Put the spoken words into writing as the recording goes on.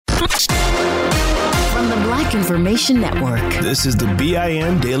From the Black Information Network, this is the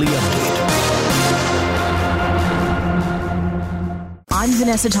BIN Daily Update. I'm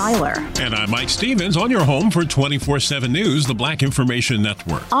Vanessa Tyler. And I'm Mike Stevens on your home for 24/7 News, the Black Information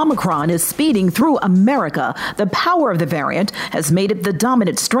Network. Omicron is speeding through America. The power of the variant has made it the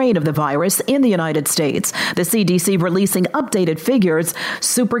dominant strain of the virus in the United States. The CDC releasing updated figures.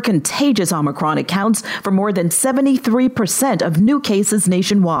 Super contagious Omicron accounts for more than 73% of new cases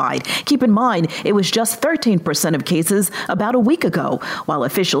nationwide. Keep in mind, it was just 13% of cases about a week ago. While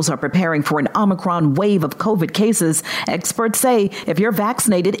officials are preparing for an Omicron wave of COVID cases, experts say if you're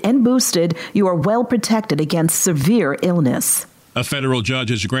vaccinated and boosted, you are well protected against severe illness. A federal judge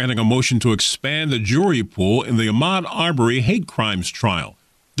is granting a motion to expand the jury pool in the Ahmaud Arbery hate crimes trial.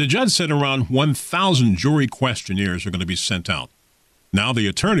 The judge said around 1,000 jury questionnaires are going to be sent out. Now the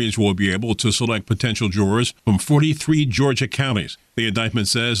attorneys will be able to select potential jurors from 43 Georgia counties. The indictment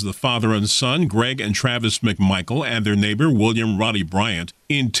says the father and son, Greg and Travis McMichael, and their neighbor, William Roddy Bryant,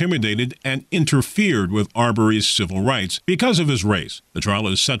 intimidated and interfered with Arbery's civil rights because of his race. The trial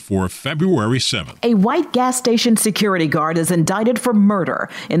is set for February 7th. A white gas station security guard is indicted for murder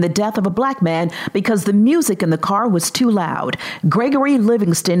in the death of a black man because the music in the car was too loud. Gregory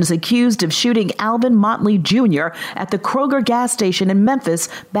Livingston is accused of shooting Alvin Motley Jr. at the Kroger gas station in Memphis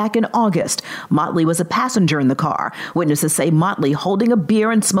back in August. Motley was a passenger in the car. Witnesses say Motley, holding a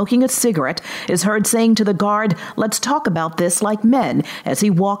beer and smoking a cigarette, is heard saying to the guard, "Let's talk about this like men," as he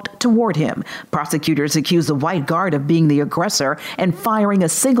walked toward him. Prosecutors accuse the white guard of being the aggressor and firing a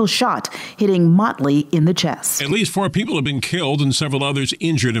single shot, hitting Motley in the chest. At least 4 people have been killed and several others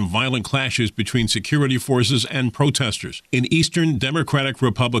injured in violent clashes between security forces and protesters in Eastern Democratic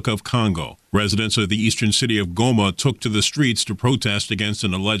Republic of Congo. Residents of the eastern city of Goma took to the streets to protest against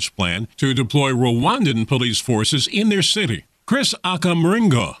an alleged plan to deploy Rwandan police forces in their city. Chris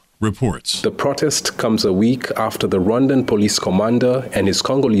Akamringa reports. The protest comes a week after the Rwandan police commander and his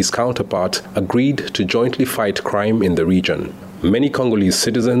Congolese counterpart agreed to jointly fight crime in the region. Many Congolese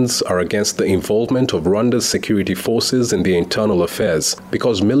citizens are against the involvement of Rwanda's security forces in their internal affairs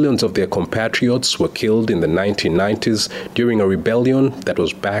because millions of their compatriots were killed in the 1990s during a rebellion that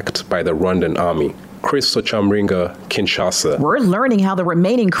was backed by the Rwandan army. Chris Ochamringa, Kinshasa. We're learning how the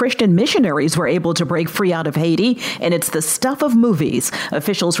remaining Christian missionaries were able to break free out of Haiti, and it's the stuff of movies.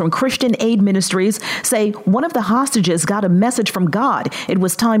 Officials from Christian Aid Ministries say one of the hostages got a message from God. It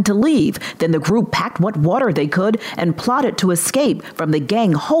was time to leave. Then the group packed what water they could and plotted to escape from the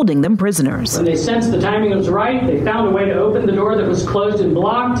gang holding them prisoners. When they sensed the timing was right, they found a way to open the door that was closed and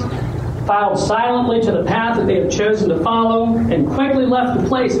blocked, filed silently to the path that they had chosen to follow, and quickly left the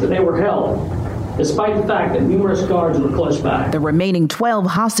place that they were held, despite the fact that numerous guards were close by. The remaining 12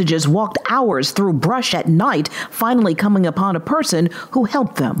 hostages walked hours through brush at night, finally coming upon a person who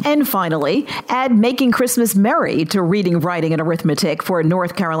helped them. And finally, add making Christmas merry to reading, writing, and arithmetic for a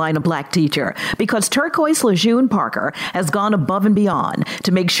North Carolina black teacher, because Turquoise Lejeune Parker has gone above and beyond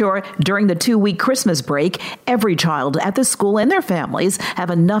to make sure during the 2-week Christmas break, every child at the school and their families have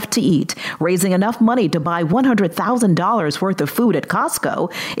enough to eat. Raising enough money to buy $100,000 worth of food at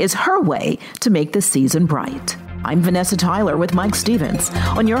Costco is her way to make the season bright. I'm Vanessa Tyler with Mike Stevens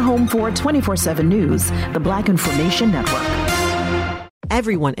on your home for 24/7 News, the Black Information Network.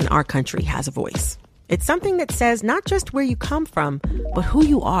 Everyone in our country has a voice. It's something that says not just where you come from, but who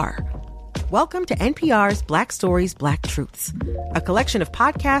you are. Welcome to NPR's Black Stories, Black Truths, a collection of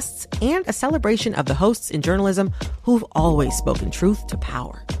podcasts and a celebration of the hosts in journalism who've always spoken truth to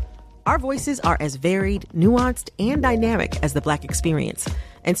power. Our voices are as varied, nuanced, and dynamic as the Black experience,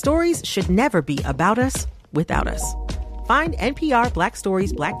 and stories should never be about us without us. Find NPR Black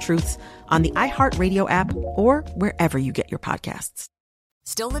Stories, Black Truths on the iHeartRadio app or wherever you get your podcasts.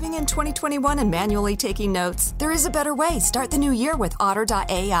 Still living in 2021 and manually taking notes? There is a better way. Start the new year with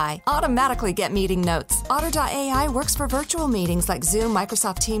Otter.ai. Automatically get meeting notes. Otter.ai works for virtual meetings like Zoom,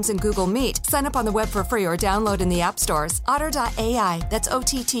 Microsoft Teams, and Google Meet. Sign up on the web for free or download in the app stores. Otter.ai. That's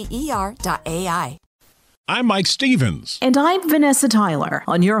OTTER.ai. I'm Mike Stevens. And I'm Vanessa Tyler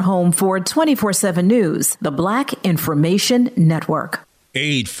on your home for 24/7 News, the Black Information Network.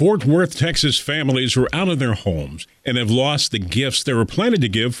 8 Fort Worth, Texas families are out of their homes and have lost the gifts they were planning to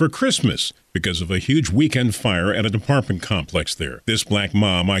give for Christmas because of a huge weekend fire at an apartment complex there. This black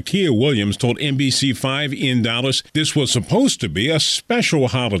mom, Ikea Williams, told NBC5 in Dallas this was supposed to be a special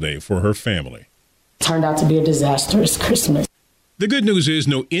holiday for her family. It turned out to be a disastrous Christmas. The good news is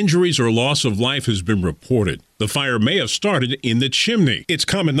no injuries or loss of life has been reported. The fire may have started in the chimney. It's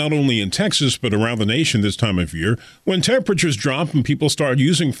common not only in Texas, but around the nation this time of year when temperatures drop and people start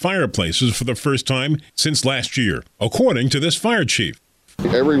using fireplaces for the first time since last year, according to this fire chief.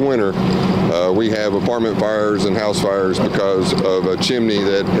 Every winter, we have apartment fires and house fires because of a chimney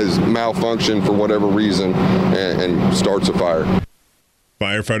that has malfunctioned for whatever reason and starts a fire.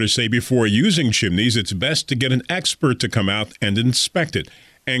 Firefighters say before using chimneys, it's best to get an expert to come out and inspect it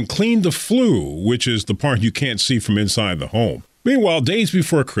and clean the flue, which is the part you can't see from inside the home. Meanwhile, days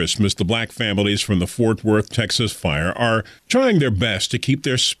before Christmas, the black families from the Fort Worth, Texas fire are trying their best to keep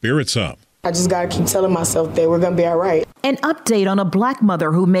their spirits up. I just got to keep telling myself that we're going to be all right. An update on a black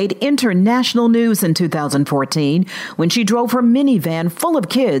mother who made international news in 2014 when she drove her minivan full of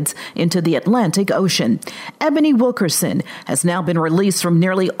kids into the Atlantic Ocean. Ebony Wilkerson has now been released from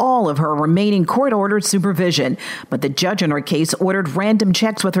nearly all of her remaining court-ordered supervision, but the judge in her case ordered random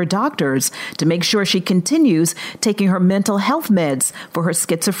checks with her doctors to make sure she continues taking her mental health meds for her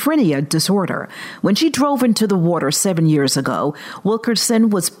schizophrenia disorder. When she drove into the water 7 years ago, Wilkerson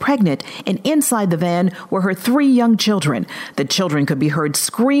was pregnant, and inside the van were her 3 young children. The children could be heard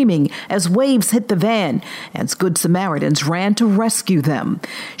screaming as waves hit the van, as Good Samaritans ran to rescue them.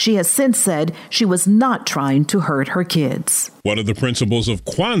 She has since said she was not trying to hurt her kids. One of the principles of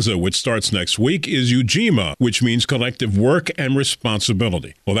Kwanzaa, which starts next week, is Ujima, which means collective work and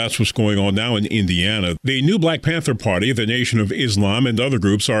responsibility. Well, that's what's going on now in Indiana. The new Black Panther Party, the Nation of Islam, and other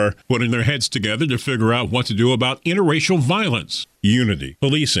groups are putting their heads together to figure out what to do about interracial violence, unity,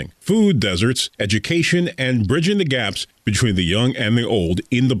 policing, food deserts, education, and bridging the gaps between the young and the old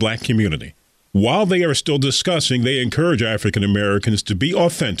in the black community. While they are still discussing, they encourage African Americans to be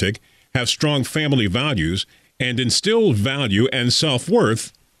authentic, have strong family values, and instill value and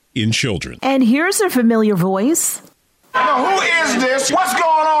self-worth in children. And here's a familiar voice. Now, who is this? What's going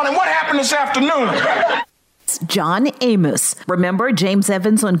on? And what happened this afternoon? John Amos. Remember James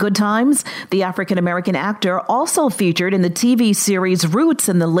Evans on Good Times? The African-American actor also featured in the TV series Roots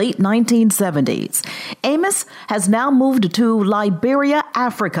in the late 1970s. Amos has now moved to Liberia,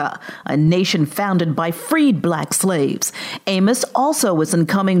 Africa, a nation founded by freed black slaves. Amos also was in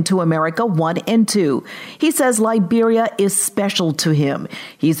Coming to America 1 and 2. He says Liberia is special to him.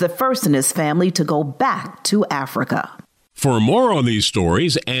 He's the first in his family to go back to Africa. For more on these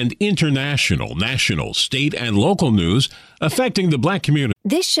stories and international, national, state, and local news affecting the black community.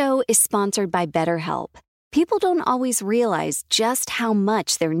 This show is sponsored by BetterHelp. People don't always realize just how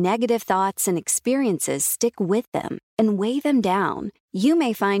much their negative thoughts and experiences stick with them and weigh them down. You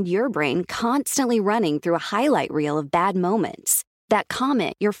may find your brain constantly running through a highlight reel of bad moments. That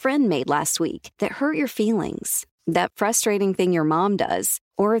comment your friend made last week that hurt your feelings. That frustrating thing your mom does.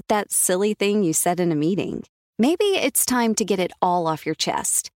 Or that silly thing you said in a meeting. Maybe it's time to get it all off your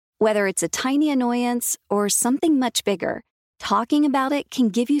chest. Whether it's a tiny annoyance or something much bigger, talking about it can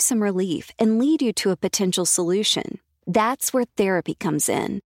give you some relief and lead you to a potential solution. That's where therapy comes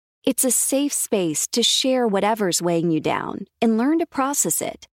in. It's a safe space to share whatever's weighing you down and learn to process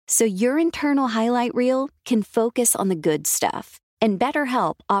it so your internal highlight reel can focus on the good stuff. And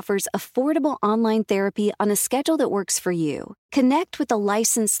BetterHelp offers affordable online therapy on a schedule that works for you. Connect with a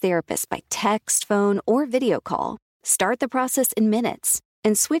licensed therapist by text, phone, or video call. Start the process in minutes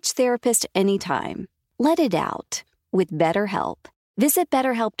and switch therapist anytime. Let it out with BetterHelp. Visit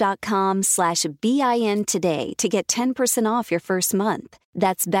BetterHelp.com/BIN today to get 10% off your first month.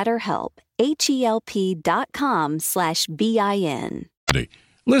 That's BetterHelp, HELP.com/BIN.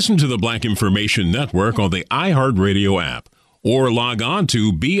 Listen to the Black Information Network on the iHeartRadio app, or log on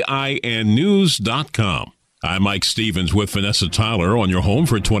to BINnews.com. I'm Mike Stevens with Vanessa Tyler on your home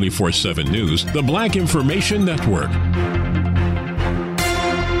for 24/7 News, the Black Information Network.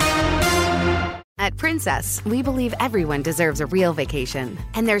 At Princess, we believe everyone deserves a real vacation.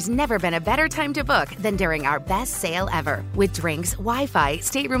 And there's never been a better time to book than during our best sale ever. With drinks, Wi-Fi,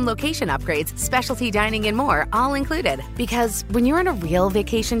 stateroom location upgrades, specialty dining, and more, all included. Because when you're on a real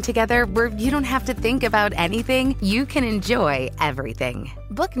vacation together where you don't have to think about anything, you can enjoy everything.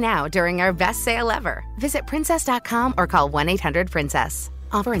 Book now during our best sale ever. Visit princess.com or call 1-800-PRINCESS.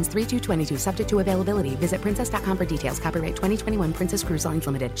 Offer ends 3/2/22, subject to availability. Visit princess.com for details. Copyright 2021 Princess Cruise Lines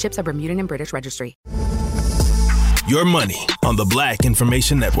Limited. Ships are Bermudan and British Registry. Your money on the Black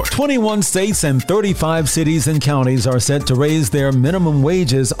Information Network. 21 states and 35 cities and counties are set to raise their minimum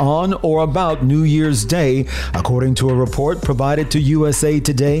wages on or about New Year's Day, according to a report provided to USA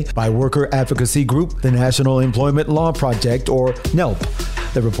Today by worker advocacy group, the National Employment Law Project, or NELP.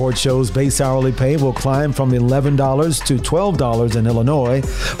 The report shows base hourly pay will climb from $11 to $12 in Illinois,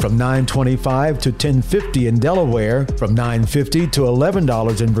 from $9.25 to $10.50 in Delaware, from $9.50 to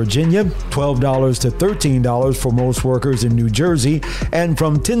 $11 in Virginia, $12 to $13 for most UPS workers in New Jersey and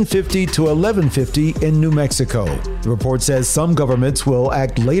from 1050 to 1150 in New Mexico. The report says some governments will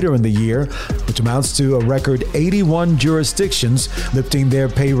act later in the year, which amounts to a record 81 jurisdictions lifting their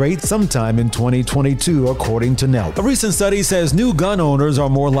pay rate sometime in 2022, according to NELP. A recent study says new gun owners are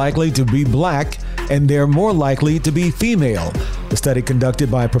more likely to be black and they're more likely to be female. The study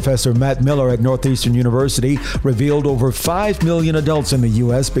conducted by Professor Matt Miller at Northeastern University revealed over 5 million adults in the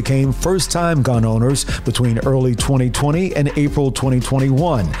U.S. became first-time gun owners between early 2020 and April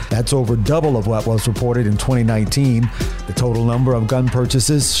 2021. That's over double of what was reported in 2019. The total number of gun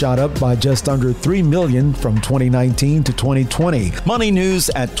purchases shot up by just under 3 million from 2019 to 2020. Money news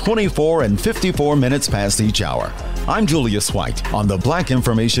at 24 and 54 minutes past each hour. I'm Julius White on the Black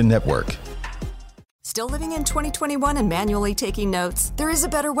Information Network. Still living in 2021 and manually taking notes? There is a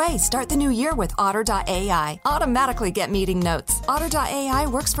better way. Start the new year with Otter.ai. Automatically get meeting notes. Otter.ai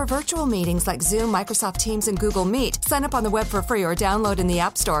works for virtual meetings like Zoom, Microsoft Teams, and Google Meet. Sign up on the web for free or download in the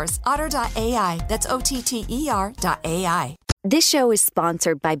app stores. Otter.ai. That's OTTER.ai. This show is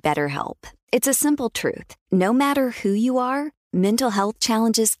sponsored by BetterHelp. It's a simple truth. No matter who you are, mental health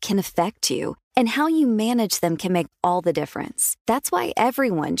challenges can affect you, and how you manage them can make all the difference. That's why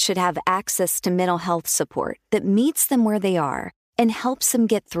everyone should have access to mental health support that meets them where they are and helps them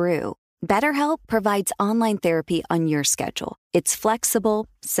get through. BetterHelp provides online therapy on your schedule. It's flexible,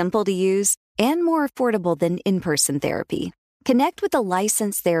 simple to use, and more affordable than in-person therapy. Connect with a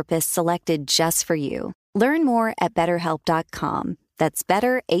licensed therapist selected just for you. Learn more at BetterHelp.com. That's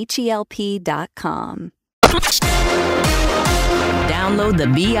BetterHelp.com. Download the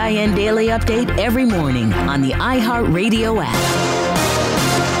BIN Daily Update every morning on the iHeartRadio app.